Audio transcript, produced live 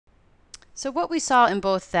So what we saw in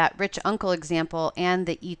both that rich uncle example and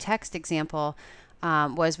the e-text example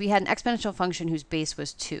was we had an exponential function whose base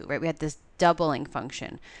was 2, right? We had this doubling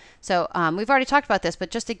function. So we've already talked about this,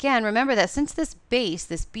 but just again, remember that since this base,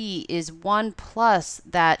 this b, is 1 plus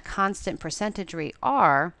that constant percentage rate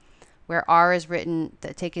r, where r is written,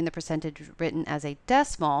 taking the percentage written as a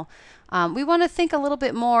decimal, we want to think a little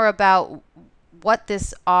bit more about what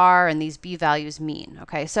this r and these b values mean.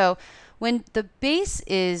 Okay, so when the base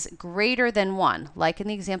is greater than 1, like in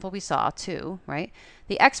the example we saw, 2, right,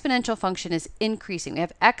 the exponential function is increasing. We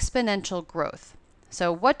have exponential growth.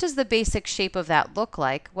 So what does the basic shape of that look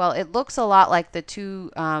like? Well, it looks a lot like the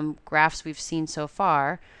two graphs we've seen so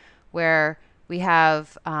far, where we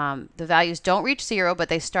have the values don't reach 0, but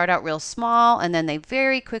they start out real small, and then they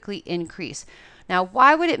very quickly increase. Now,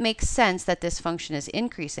 why would it make sense that this function is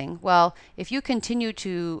increasing? Well, if you continue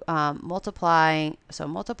to multiplying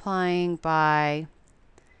by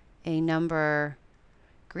a number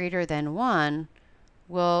greater than 1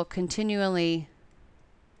 will continually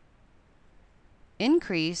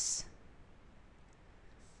increase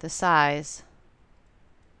the size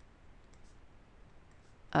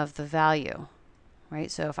of the value.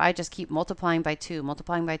 Right? So if I just keep multiplying by 2,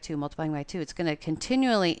 multiplying by 2, multiplying by 2, it's going to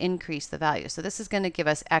continually increase the value. So this is going to give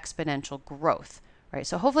us exponential growth. Right?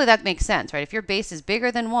 So hopefully that makes sense. Right? If your base is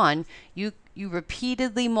bigger than 1, you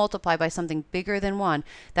repeatedly multiply by something bigger than 1,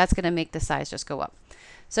 that's going to make the size just go up.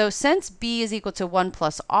 So since b is equal to 1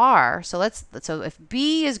 plus r, so if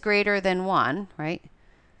b is greater than 1, right?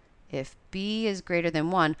 If b is greater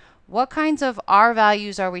than 1, what kinds of r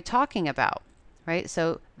values are we talking about? Right?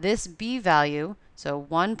 So this b value, so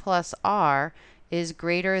 1 plus r, is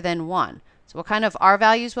greater than 1. So what kind of r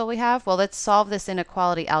values will we have? Well, let's solve this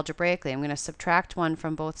inequality algebraically. I'm going to subtract 1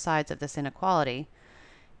 from both sides of this inequality.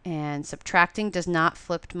 And subtracting does not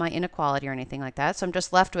flip my inequality or anything like that. So I'm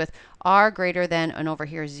just left with r greater than, and over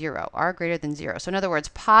here 0, r greater than 0. So in other words,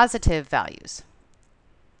 positive values.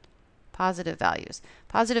 Positive values.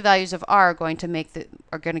 Positive values of r are going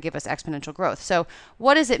to give us exponential growth. So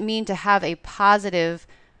what does it mean to have a positive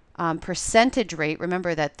percentage rate?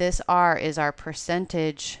 Remember that this r is our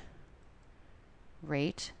percentage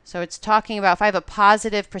rate. So it's talking about if I have a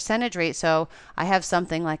positive percentage rate, so I have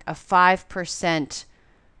something like a 5%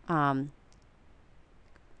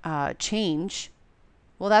 change,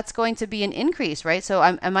 well, that's going to be an increase, right? So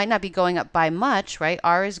I might not be going up by much, right?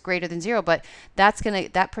 R is greater than 0, but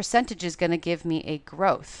that percentage is going to give me a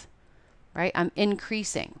growth, right? I'm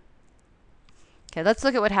increasing. Okay, let's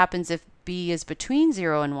look at what happens if b is between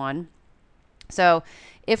 0 and 1. So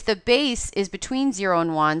if the base is between 0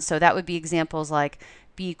 and 1, so that would be examples like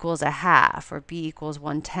b equals a half or b equals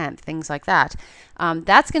 1/10, things like that.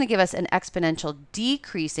 That's going to give us an exponential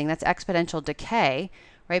decreasing. That's exponential decay,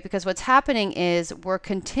 right? Because what's happening is we're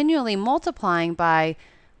continually multiplying by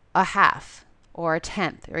a half or a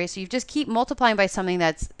tenth, right? So you just keep multiplying by something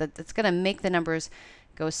that's going to make the numbers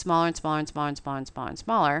go smaller and smaller and smaller and smaller and smaller and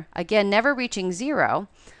smaller. Again, never reaching 0.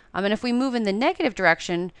 And if we move in the negative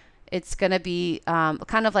direction, it's going to be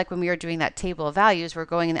kind of like when we were doing that table of values, we're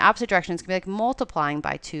going in the opposite direction. It's going to be like multiplying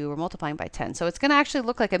by 2 or multiplying by 10. So it's going to actually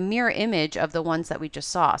look like a mirror image of the ones that we just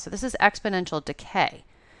saw. So this is exponential decay.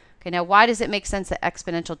 Okay, now why does it make sense that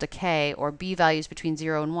exponential decay or b values between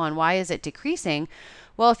 0 and 1, why is it decreasing?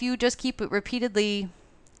 Well, if you just keep it repeatedly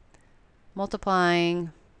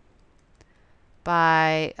multiplying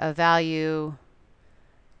by a value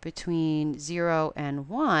between 0 and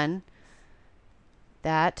 1,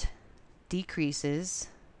 that decreases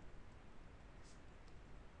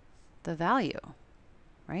the value,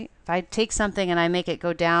 right? If I take something and I make it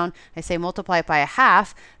go down, I say multiply it by a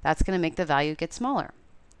half, that's going to make the value get smaller.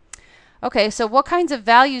 Okay, so what kinds of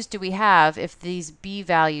values do we have if these b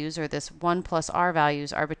values or this 1 plus r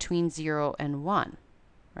values are between 0 and 1,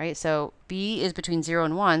 right? So b is between 0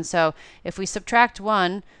 and 1. So if we subtract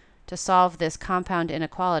 1 to solve this compound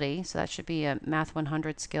inequality, so that should be a Math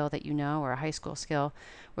 100 skill that you know, or a high school skill,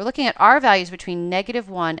 we're looking at r values between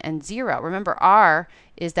 -1 and 0. Remember, r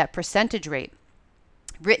is that percentage rate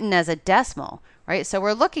written as a decimal, right? So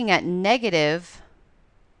we're looking at negative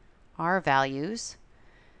r values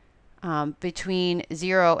between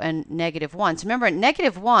 0 and -1. So remember, at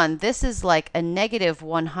 -1, this is like a negative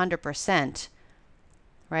 100%,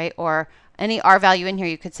 right? Or any r value in here,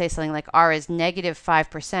 you could say something like r is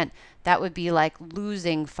 -5%. That would be like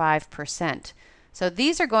losing 5%. So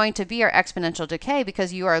these are going to be our exponential decay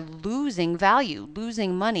because you are losing value,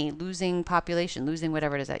 losing money, losing population, losing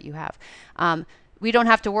whatever it is that you have. We don't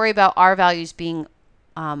have to worry about r values being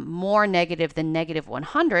more negative than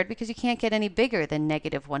 -100 because you can't get any bigger than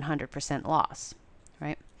 -100% loss,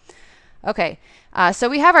 right? Okay, so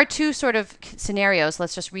we have our two sort of scenarios.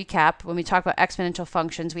 Let's just recap. When we talk about exponential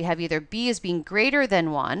functions, we have either b as being greater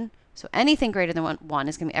than 1. So anything greater than 1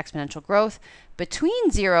 is going to be exponential growth. Between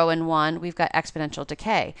 0 and 1, we've got exponential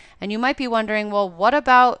decay. And you might be wondering, well, what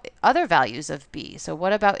about other values of b? So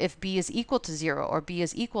what about if b is equal to 0 or b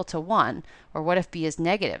is equal to 1? Or what if b is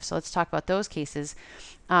negative? So let's talk about those cases.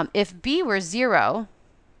 If b were 0,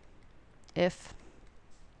 if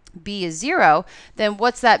b is 0, then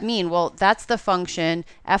what's that mean? Well, that's the function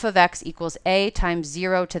f of x equals a times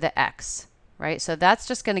 0 to the x, right? So that's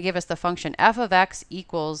just going to give us the function f of x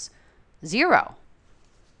equals 0,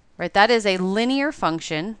 right? That is a linear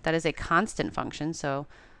function. That is a constant function. So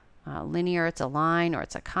linear, it's a line or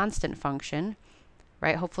it's a constant function,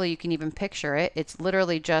 right? Hopefully you can even picture it. It's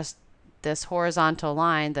literally just this horizontal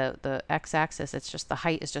line, the x-axis. It's just the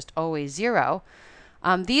height is just always 0.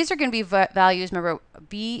 These are going to be values. Remember,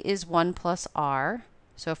 b is 1 plus r.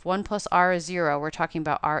 So if 1 plus r is 0, we're talking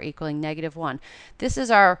about r equaling negative 1. This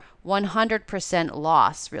is our 100%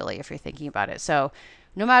 loss, really, if you're thinking about it. So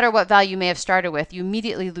no matter what value you may have started with, you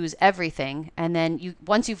immediately lose everything. And then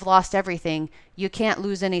once you've lost everything, you can't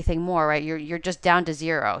lose anything more, right? You're just down to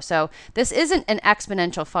 0. So this isn't an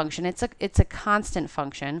exponential function. It's a constant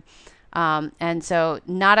function. And so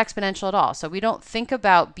not exponential at all. So we don't think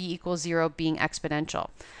about b equals 0 being exponential.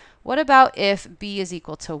 What about if b is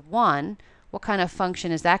equal to 1? What kind of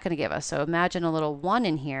function is that going to give us? So imagine a little 1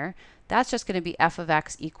 in here. That's just going to be f of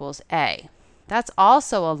x equals a. That's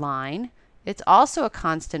also a line. It's also a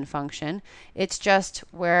constant function. It's just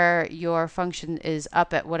where your function is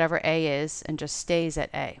up at whatever a is and just stays at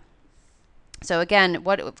a. So again,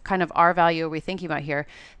 what kind of r value are we thinking about here?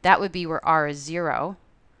 That would be where r is 0.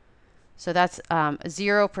 So that's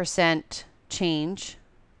 0% change,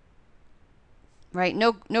 right?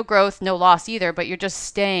 No growth, no loss either, but you're just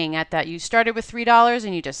staying at that. You started with $3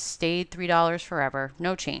 and you just stayed $3 forever,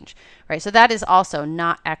 no change, right? So that is also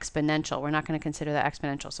not exponential. We're not going to consider that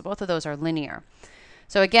exponential. So both of those are linear.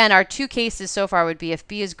 So again, our two cases so far would be if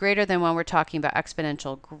b is greater than 1, we're talking about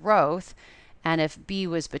exponential growth. And if b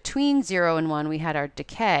was between 0 and 1, we had our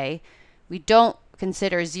decay. We don't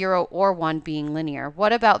consider 0 or 1 being linear.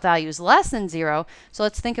 What about values less than 0? So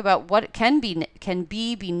let's think about what can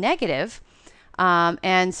b be negative?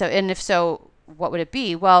 And if so, what would it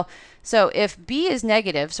be? Well, so if b is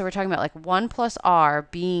negative, so we're talking about like 1 plus r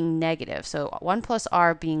being negative. So 1 plus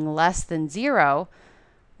r being less than 0,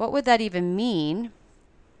 what would that even mean?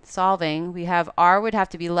 Solving, we have r would have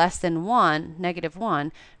to be less than 1, negative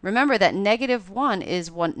 1. Remember that negative 1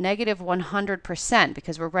 is negative 100%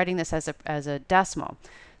 because we're writing this as a decimal.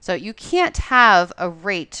 So you can't have a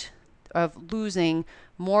rate of losing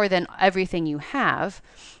more than everything you have.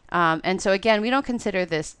 And so again, we don't consider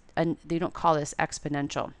this, they don't call this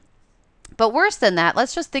exponential. But worse than that,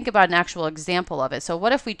 let's just think about an actual example of it. So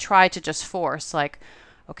what if we try to just force, like,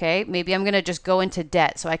 okay, maybe I'm going to just go into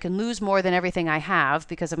debt so I can lose more than everything I have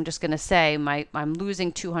because I'm just going to say I'm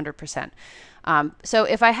losing 200%. So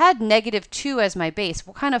if I had negative 2 as my base,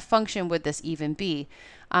 what kind of function would this even be?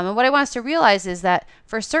 And what I want us to realize is that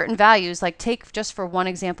for certain values, like take just for one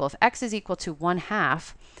example, if x is equal to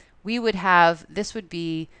 1/2, we would have, this would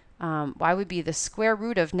be, y would be the square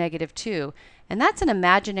root of negative 2. And that's an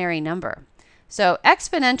imaginary number. So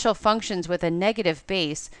exponential functions with a negative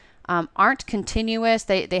base aren't continuous.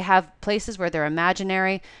 They have places where they're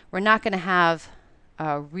imaginary. We're not going to have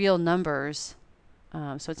real numbers.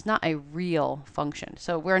 So it's not a real function.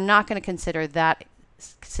 So we're not going to consider that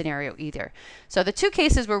scenario either. So the two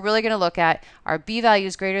cases we're really going to look at are b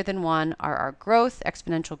values greater than 1 are our growth,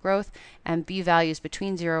 exponential growth, and b values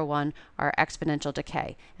between 0 and 1 are exponential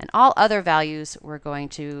decay. And all other values we're going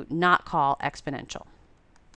to not call exponential.